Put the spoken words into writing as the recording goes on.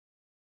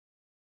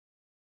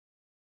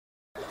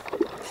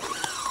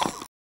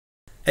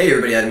Hey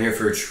everybody, Adam here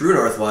for True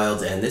North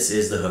Wilds, and this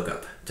is the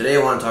Hookup. Today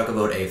I want to talk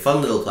about a fun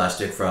little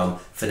plastic from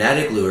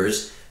Fanatik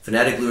Lures.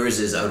 Fanatik Lures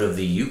is out of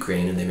the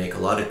Ukraine and they make a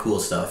lot of cool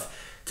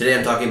stuff. Today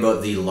I'm talking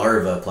about the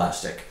Larva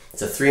plastic.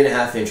 It's a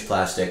 3.5 inch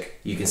plastic.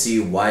 You can see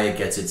why it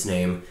gets its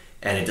name,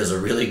 and it does a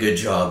really good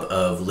job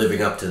of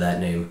living up to that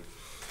name.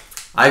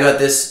 I got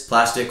this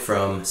plastic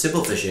from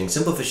Simple Fishing,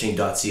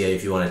 simplefishing.ca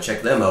if you want to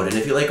check them out, and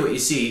if you like what you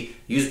see,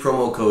 use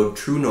promo code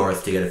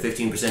TRUENORTH to get a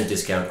 15%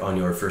 discount on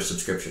your first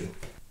subscription.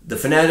 The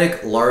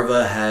Fanatik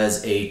Larva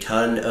has a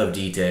ton of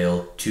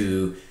detail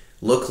to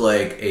look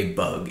like a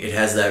bug. It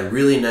has that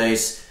really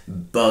nice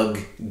bug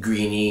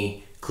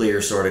greeny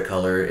clear sort of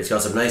color. It's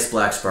got some nice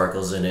black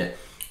sparkles in it.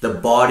 The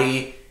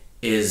body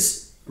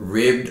is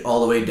ribbed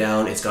all the way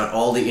down. It's got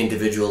all the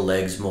individual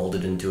legs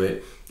molded into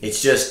it.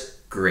 It's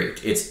just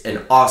great. It's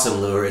an awesome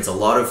lure. It's a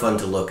lot of fun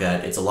to look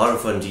at. It's a lot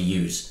of fun to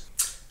use.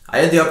 I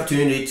had the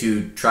opportunity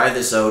to try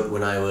this out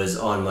when I was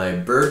on my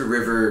Bird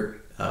River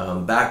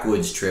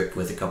backwoods trip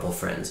with a couple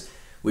friends.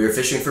 We were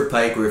fishing for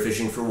pike, we were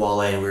fishing for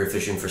walleye, and we were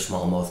fishing for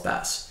smallmouth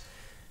bass.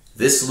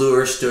 This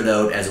lure stood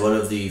out as one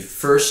of the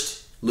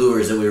first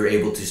lures that we were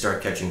able to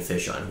start catching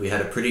fish on. We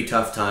had a pretty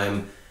tough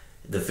time.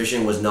 The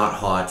fishing was not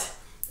hot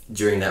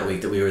during that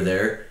week that we were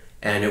there,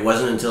 and it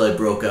wasn't until I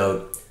broke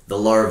out the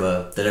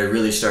Larva that I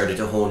really started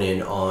to hone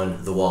in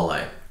on the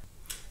walleye.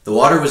 The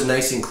water was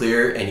nice and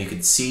clear, and you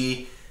could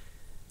see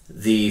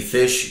the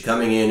fish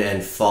coming in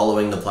and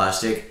following the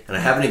plastic, and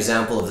I have an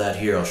example of that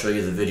here. I'll show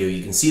you the video.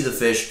 You can see the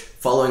fish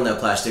following that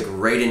plastic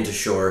right into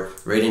shore,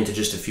 right into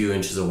just a few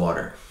inches of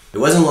water. It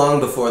wasn't long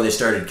before they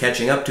started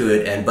catching up to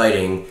it and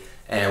biting,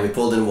 and we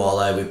pulled in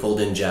walleye, we pulled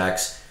in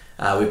jacks,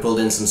 we pulled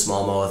in some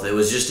smallmouth. It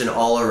was just an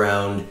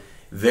all-around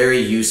very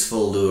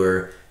useful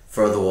lure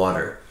for the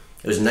water.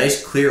 It was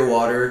nice clear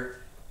water,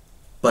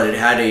 but it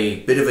had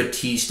a bit of a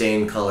tea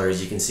stain color,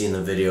 as you can see in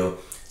the video.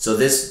 So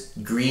this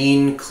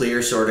green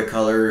clear sort of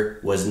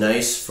color was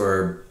nice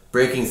for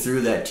breaking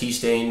through that tea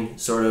stain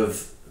sort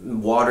of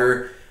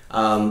water,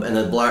 and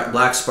the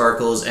black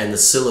sparkles and the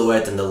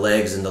silhouette and the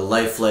legs and the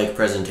lifelike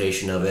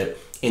presentation of it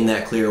in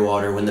that clear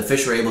water. When the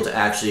fish were able to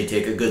actually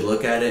take a good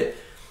look at it,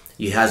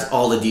 it has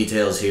all the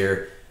details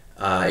here.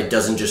 It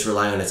doesn't just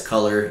rely on its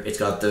color. It's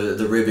got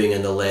the ribbing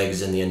and the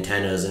legs and the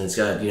antennas, and it's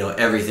got, you know,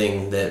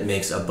 everything that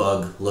makes a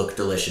bug look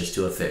delicious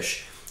to a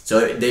fish.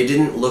 So they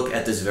didn't look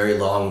at this very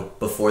long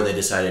before they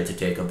decided to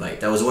take a bite.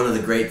 That was one of the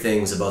great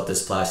things about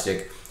this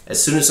plastic.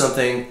 As soon as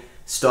something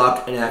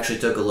stopped and actually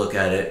took a look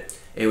at it,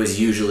 it was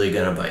usually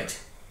gonna bite.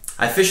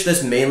 I fished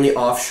this mainly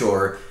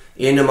offshore,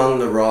 in among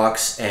the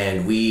rocks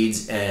and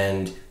weeds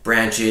and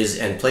branches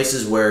and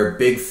places where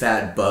big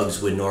fat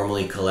bugs would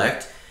normally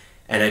collect.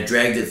 And I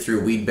dragged it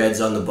through weed beds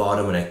on the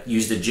bottom, and I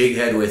used a jig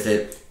head with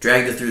it,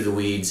 dragged it through the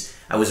weeds.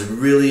 I was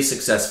really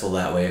successful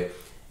that way.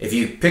 If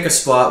you pick a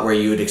spot where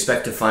you would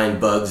expect to find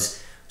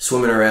bugs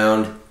swimming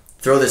around,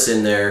 throw this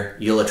in there,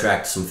 you'll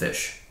attract some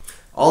fish.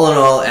 All in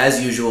all,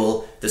 as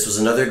usual, this was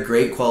another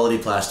great quality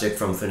plastic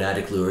from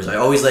Fanatik Lures. I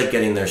always like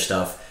getting their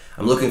stuff.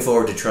 I'm looking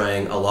forward to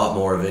trying a lot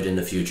more of it in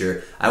the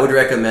future. I would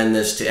recommend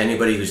this to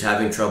anybody who's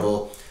having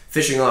trouble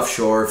fishing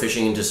offshore,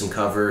 fishing into some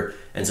cover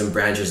and some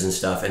branches and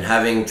stuff, and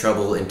having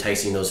trouble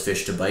enticing those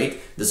fish to bite.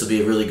 This will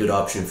be a really good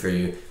option for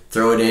you.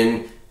 Throw it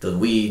in the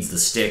weeds, the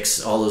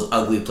sticks, all those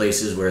ugly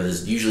places where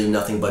there's usually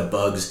nothing but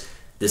bugs.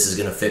 This is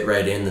gonna fit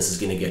right in. This is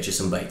gonna get you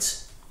some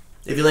bites.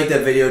 If you like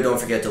that video, don't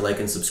forget to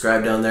like and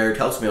subscribe down there. It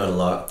helps me out a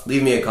lot.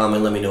 Leave me a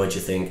comment, let me know what you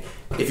think.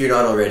 If you're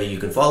not already, you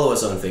can follow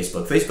us on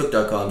Facebook,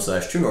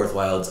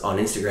 facebook.com/TrueNorthWilds, on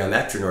Instagram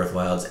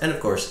 @TrueNorthWilds, and of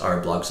course our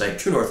blog site,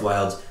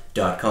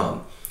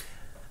 TrueNorthWilds.com.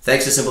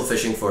 Thanks to Simple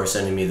Fishing for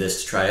sending me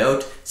this to try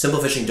out.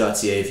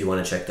 Simplefishing.ca if you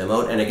want to check them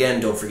out. And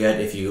again, don't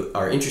forget, if you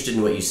are interested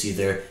in what you see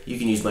there, you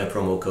can use my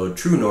promo code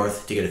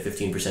TRUENORTH to get a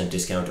 15%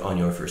 discount on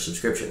your first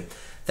subscription.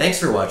 Thanks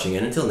for watching,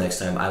 and until next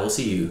time, I will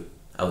see you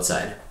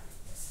outside.